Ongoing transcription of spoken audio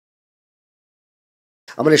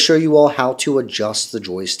I'm going to show you all how to adjust the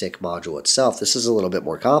joystick module itself. This is a little bit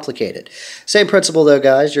more complicated. Same principle though,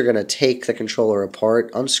 guys. You're going to take the controller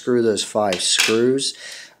apart, unscrew those 5 screws,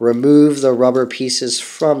 remove the rubber pieces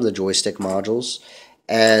from the joystick modules,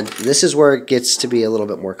 and this is where it gets to be a little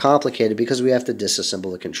bit more complicated because we have to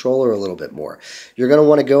disassemble the controller a little bit more. You're going to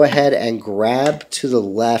want to go ahead and grab to the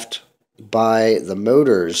left by the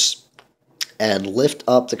motors and lift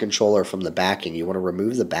up the controller from the backing. You want to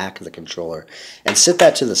remove the back of the controller and sit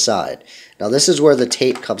that to the side. Now this is where the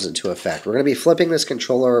tape comes into effect. We're going to be flipping this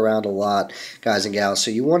controller around a lot, guys and gals,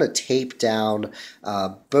 so you want to tape down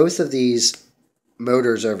both of these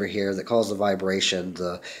motors over here that cause the vibration,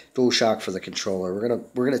 the dual shock for the controller.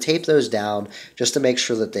 We're gonna tape those down just to make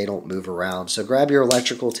sure that they don't move around. So grab your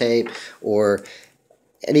electrical tape or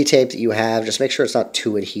any tape that you have, just make sure it's not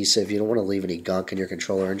too adhesive. You don't want to leave any gunk in your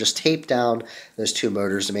controller, and just tape down those 2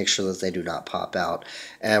 motors to make sure that they do not pop out.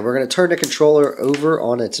 And we're going to turn the controller over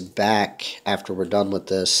on its back after we're done with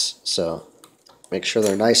this, so make sure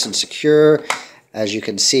they're nice and secure. As you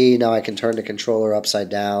can see, now I can turn the controller upside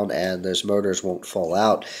down and those motors won't fall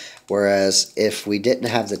out, whereas if we didn't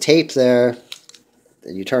have the tape there,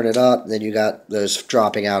 and you turn it up, then you got those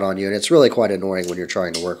dropping out on you, and it's really quite annoying when you're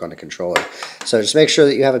trying to work on a controller. So just make sure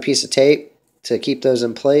that you have a piece of tape to keep those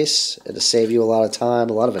in place. It'll save you a lot of time,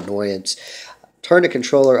 a lot of annoyance. Turn the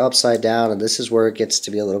controller upside down, and this is where it gets to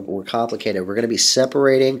be a little more complicated. We're going to be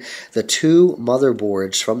separating the 2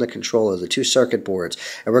 motherboards from the controller, the 2 circuit boards,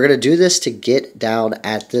 and we're going to do this to get down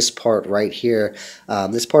at this part right here,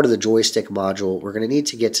 this part of the joystick module. We're going to need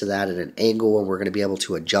to get to that at an angle, and we're going to be able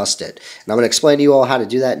to adjust it. And I'm going to explain to you all how to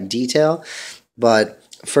do that in detail, but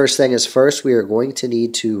first thing is first, we are going to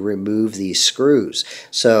need to remove these screws.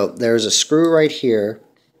 So there's a screw right here.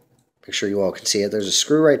 Make sure you all can see it. There's a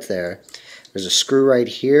screw right there. There's a screw right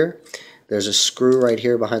here. There's a screw right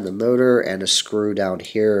here behind the motor and a screw down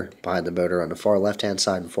here behind the motor on the far left-hand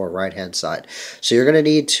side and far right-hand side. So you're going to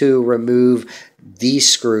need to remove these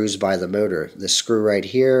screws by the motor, this screw right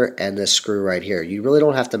here and this screw right here. You really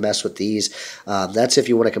don't have to mess with these. That's if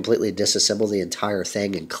you want to completely disassemble the entire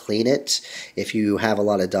thing and clean it. If you have a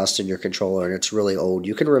lot of dust in your controller and it's really old,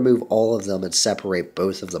 you can remove all of them and separate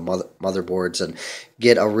both of the motherboards and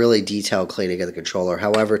get a really detailed cleaning of the controller.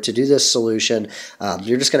 However, to do this solution,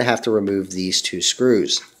 you're just going to have to remove these 2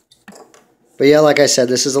 screws. But yeah, like I said,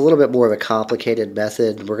 this is a little bit more of a complicated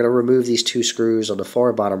method. We're going to remove these 2 screws on the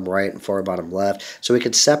far bottom right and far bottom left so we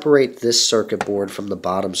can separate this circuit board from the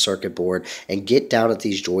bottom circuit board and get down at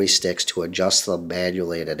these joysticks to adjust them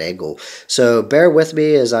manually at an angle. So bear with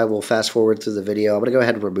me as I will fast forward through the video. I'm going to go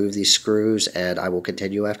ahead and remove these screws and I will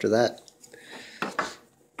continue after that.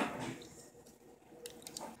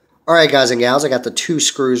 Alright guys and gals, I got the 2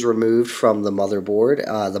 screws removed from the motherboard,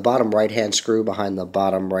 the bottom right hand screw behind the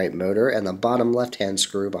bottom right motor and the bottom left hand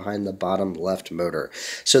screw behind the bottom left motor.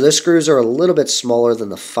 So those screws are a little bit smaller than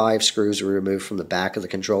the 5 screws we removed from the back of the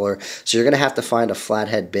controller, so you're going to have to find a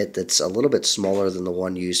flathead bit that's a little bit smaller than the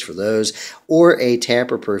one used for those, or a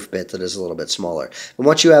tamper-proof bit that is a little bit smaller. And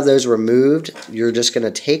once you have those removed, you're just going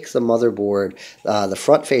to take the motherboard, the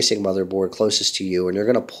front-facing motherboard closest to you, and you're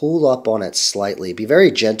going to pull up on it slightly. Be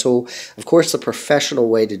very gentle. Of course, the professional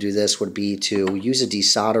way to do this would be to use a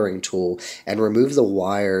desoldering tool and remove the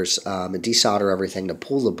wires and desolder everything to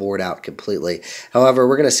pull the board out completely. However,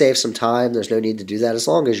 we're going to save some time. There's no need to do that as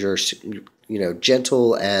long as you're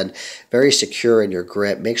gentle and very secure in your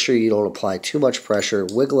grip. Make sure you don't apply too much pressure.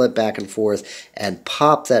 Wiggle it back and forth and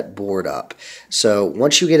pop that board up. So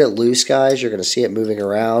once you get it loose, guys, you're going to see it moving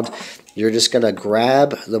around. You're just going to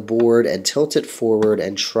grab the board and tilt it forward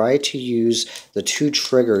and try to use the 2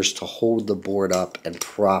 triggers to hold the board up and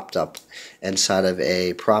propped up inside of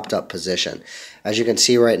a propped up position. As you can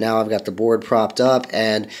see right now, I've got the board propped up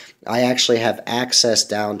and I actually have access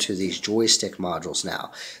down to these joystick modules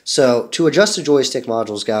now. So to adjust the joystick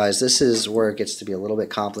modules, guys, this is where it gets to be a little bit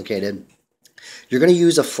complicated. You're going to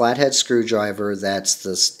use a flathead screwdriver that's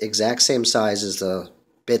the exact same size as the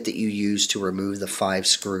bit that you use to remove the 5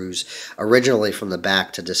 screws originally from the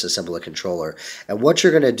back to disassemble the controller. And what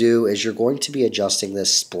you're going to do is you're going to be adjusting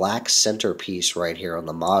this black centerpiece right here on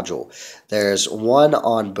the module. There's one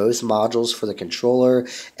on both modules for the controller,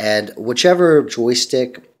 and whichever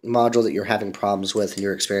joystick module that you're having problems with and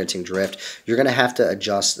you're experiencing drift, you're going to have to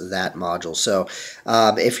adjust that module. So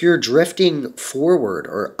if you're drifting forward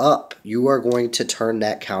or up, you are going to turn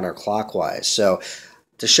that counterclockwise. So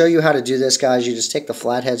To show you how to do this, guys, you just take the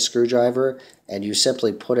flathead screwdriver and you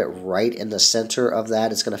simply put it right in the center of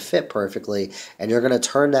that. It's going to fit perfectly, and you're going to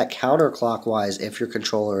turn that counterclockwise if your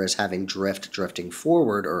controller is having drifting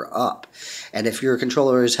forward or up. And if your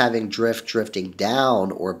controller is having drifting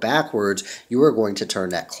down or backwards, you are going to turn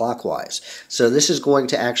that clockwise. So this is going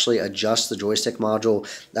to actually adjust the joystick module.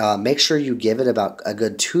 Make sure you give it about a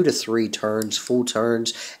good 2 to 3 turns, full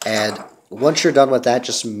turns, and once you're done with that,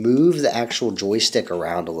 just move the actual joystick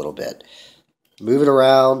around a little bit. Move it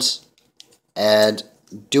around and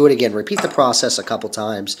do it again. Repeat the process a couple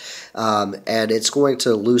times, and it's going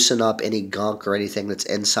to loosen up any gunk or anything that's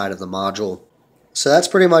inside of the module. So that's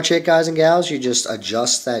pretty much it, guys and gals. You just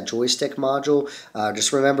adjust that joystick module.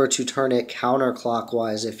 Just remember to turn it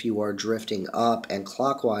counterclockwise if you are drifting up and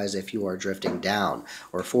clockwise if you are drifting down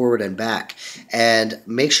or forward and back. And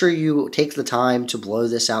make sure you take the time to blow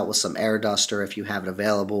this out with some air duster if you have it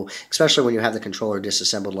available, especially when you have the controller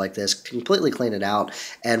disassembled like this. Completely clean it out.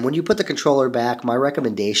 And when you put the controller back, my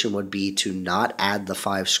recommendation would be to not add the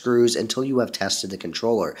 5 screws until you have tested the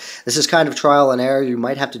controller. This is kind of trial and error. You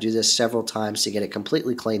might have to do this several times to get it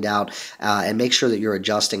completely cleaned out and make sure that you're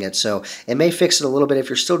adjusting it. So it may fix it a little bit. If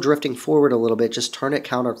you're still drifting forward a little bit, just turn it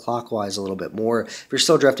counterclockwise a little bit more. If you're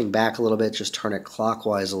still drifting back a little bit, just turn it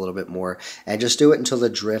clockwise a little bit more, and just do it until the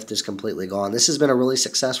drift is completely gone. This has been a really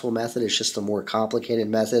successful method. It's just a more complicated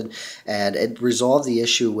method, and it resolved the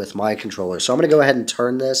issue with my controller. So I'm going to go ahead and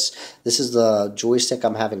turn this. This is the joystick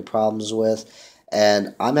I'm having problems with,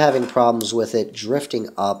 and I'm having problems with it drifting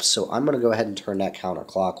up, so I'm going to go ahead and turn that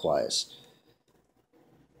counterclockwise.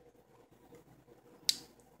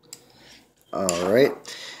 Alright,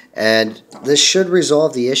 and this should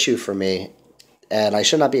resolve the issue for me, and I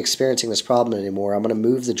should not be experiencing this problem anymore. I'm going to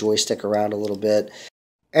move the joystick around a little bit.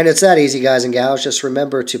 And it's that easy, guys and gals. Just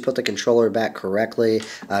remember to put the controller back correctly.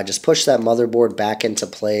 Just push that motherboard back into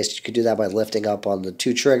place. You could do that by lifting up on the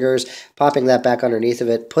 2 triggers, popping that back underneath of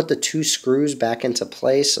it. Put the 2 screws back into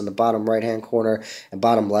place in the bottom right-hand corner and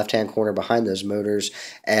bottom left-hand corner behind those motors,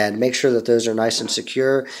 and make sure that those are nice and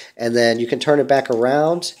secure. And then you can turn it back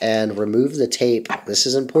around and remove the tape. This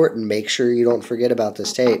is important. Make sure you don't forget about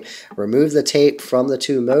this tape. Remove the tape from the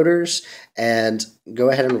 2 motors and go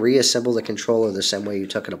ahead and reassemble the controller the same way you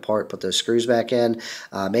took it apart. Put those screws back in.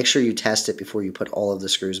 Make sure you test it before you put all of the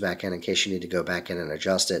screws back in case you need to go back in and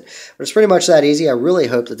adjust it. But it's pretty much that easy. I really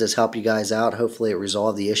hope that this helped you guys out. Hopefully it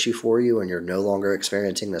resolved the issue for you and you're no longer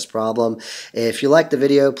experiencing this problem. If you liked the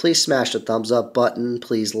video, please smash the thumbs up button.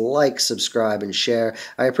 Please like, subscribe, and share.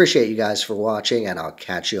 I appreciate you guys for watching, and I'll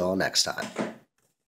catch you all next time.